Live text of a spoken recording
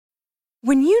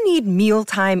When you need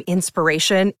mealtime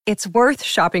inspiration, it's worth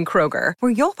shopping Kroger,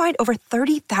 where you'll find over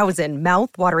 30,000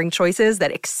 mouth-watering choices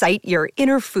that excite your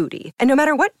inner foodie. And no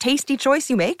matter what tasty choice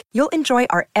you make, you'll enjoy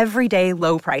our everyday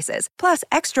low prices, plus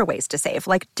extra ways to save,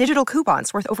 like digital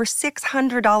coupons worth over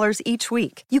 $600 each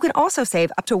week. You can also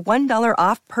save up to $1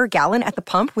 off per gallon at the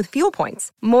pump with fuel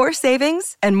points. More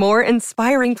savings and more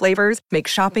inspiring flavors make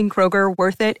shopping Kroger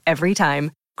worth it every time.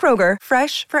 Kroger,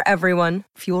 fresh for everyone.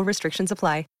 Fuel restrictions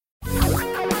apply.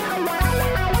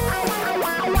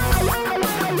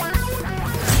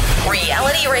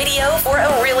 Reality radio for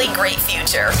a really great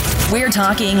future. We're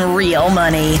talking real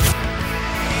money.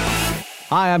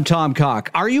 Hi, I'm Tom Cock.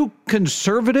 Are you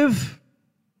conservative?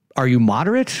 Are you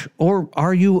moderate? Or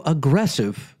are you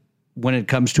aggressive when it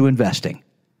comes to investing?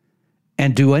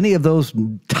 And do any of those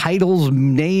titles,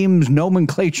 names,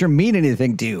 nomenclature mean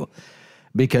anything to you?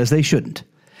 Because they shouldn't.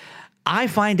 I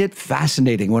find it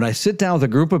fascinating when I sit down with a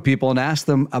group of people and ask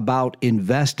them about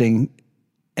investing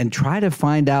and try to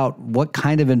find out what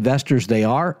kind of investors they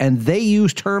are. And they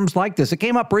use terms like this. It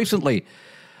came up recently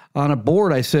on a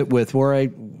board I sit with where I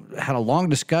had a long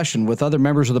discussion with other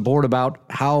members of the board about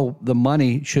how the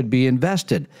money should be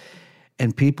invested.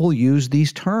 And people use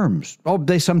these terms. Oh,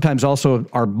 they sometimes also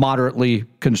are moderately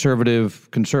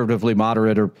conservative, conservatively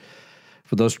moderate, or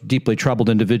for those deeply troubled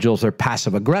individuals, they're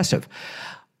passive aggressive.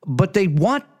 But they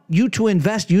want you to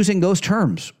invest using those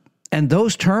terms. And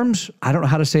those terms, I don't know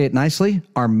how to say it nicely,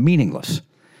 are meaningless.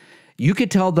 You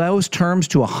could tell those terms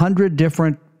to 100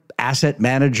 different asset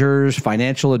managers,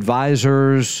 financial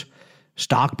advisors,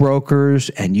 stockbrokers,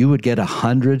 and you would get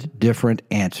 100 different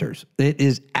answers. It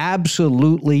is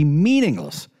absolutely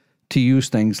meaningless to use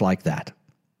things like that.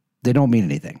 They don't mean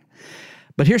anything.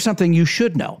 But here's something you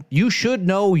should know. You should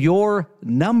know your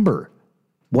number.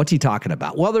 What's he talking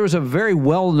about? Well, there was a very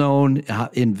well-known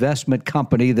investment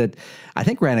company that I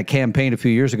think ran a campaign a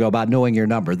few years ago about knowing your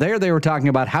number. There they were talking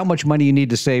about how much money you need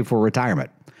to save for retirement,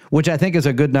 which I think is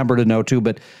a good number to know too,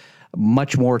 but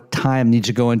much more time needs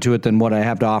to go into it than what I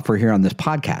have to offer here on this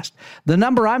podcast. The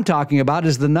number I'm talking about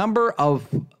is the number of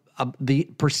the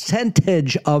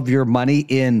percentage of your money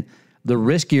in the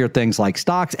riskier things like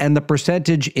stocks and the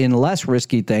percentage in less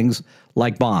risky things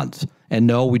like bonds. And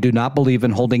no, we do not believe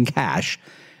in holding cash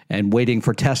and waiting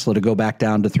for Tesla to go back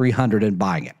down to 300 and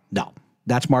buying it. No,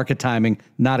 that's market timing,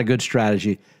 not a good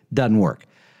strategy, doesn't work.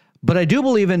 But I do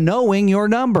believe in knowing your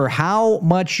number, how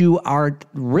much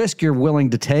risk you're willing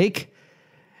to take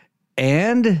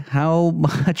and how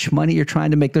much money you're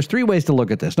trying to make. There's three ways to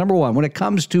look at this. Number one, when it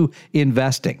comes to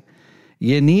investing,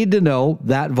 you need to know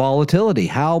that volatility,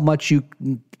 how much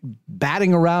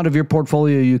batting around of your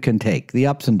portfolio you can take, the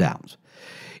ups and downs.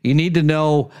 You need to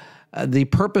know the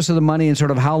purpose of the money and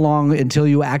sort of how long until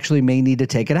you actually may need to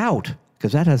take it out,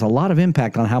 because that has a lot of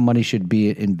impact on how money should be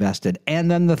invested. And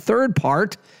then the third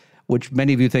part, which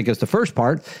many of you think is the first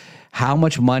part, how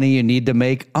much money you need to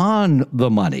make on the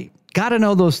money. Got to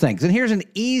know those things. And here's an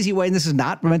easy way, and this is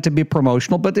not meant to be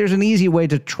promotional, but there's an easy way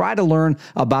to try to learn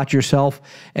about yourself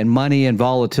and money and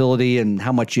volatility and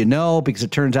how much you know, because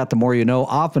it turns out the more you know,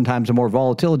 oftentimes the more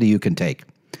volatility you can take.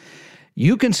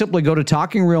 You can simply go to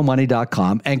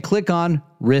talkingrealmoney.com and click on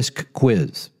Risk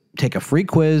Quiz. Take a free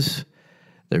quiz.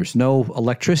 There's no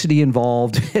electricity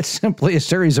involved. It's simply a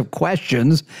series of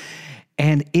questions,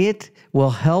 and it will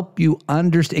help you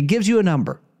understand. It gives you a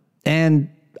number, and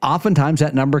oftentimes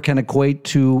that number can equate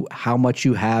to how much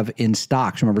you have in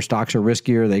stocks. Remember, stocks are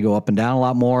riskier. They go up and down a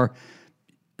lot more.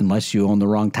 Unless you own the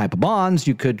wrong type of bonds,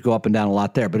 you could go up and down a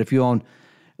lot there. But if you own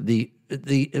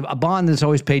a bond that's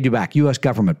always paid you back, U.S.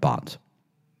 government bonds.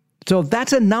 So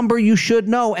that's a number you should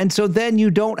know. And so then you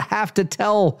don't have to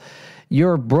tell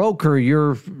your broker,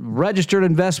 your registered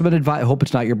investment advisor, I hope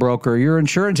it's not your broker, your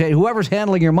insurance agent, whoever's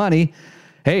handling your money,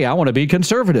 hey, I want to be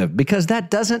conservative, because that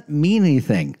doesn't mean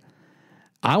anything.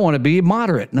 I want to be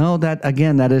moderate. No,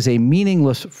 that is a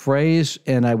meaningless phrase,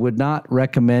 and I would not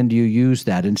recommend you use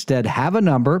that. Instead, have a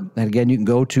number. And again, you can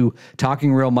go to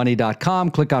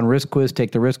talkingrealmoney.com, click on Risk Quiz,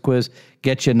 take the Risk Quiz,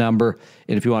 get you a number.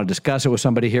 And if you want to discuss it with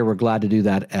somebody here, we're glad to do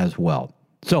that as well.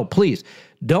 So please,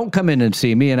 don't come in and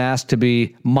see me and ask to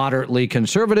be moderately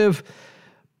conservative,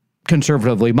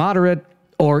 conservatively moderate,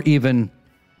 or even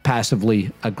passively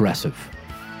aggressive.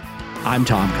 I'm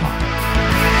Tom Cock.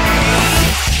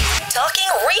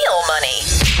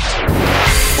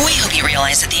 We hope you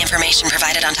realize that the information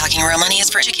provided on Talking Real Money is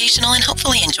for educational and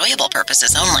hopefully enjoyable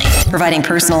purposes only. Providing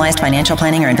personalized financial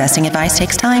planning or investing advice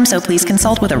takes time, so please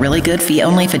consult with a really good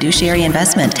fee-only fiduciary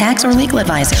investment, tax, or legal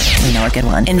advisor. We know a good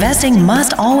one. Investing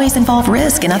must always involve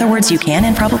risk. In other words, you can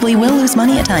and probably will lose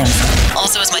money at times.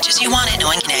 Also, as much as you want it, no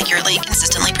one can accurately,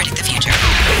 consistently predict the future.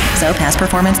 So past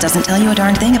performance doesn't tell you a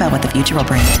darn thing about what the future will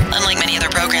bring. Unlike many other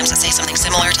programs that say something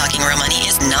similar, Talking Real Money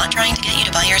is not trying to get you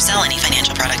to buy or sell any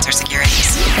financial products or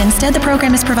securities. Instead, the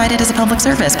program is provided as a public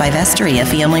service by Vestry, a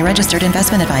fee-only registered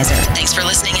investment advisor. Thanks for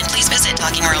listening, and please visit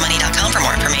TalkingRealMoney.com for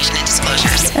more information and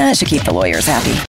disclosures. That should keep the lawyers happy.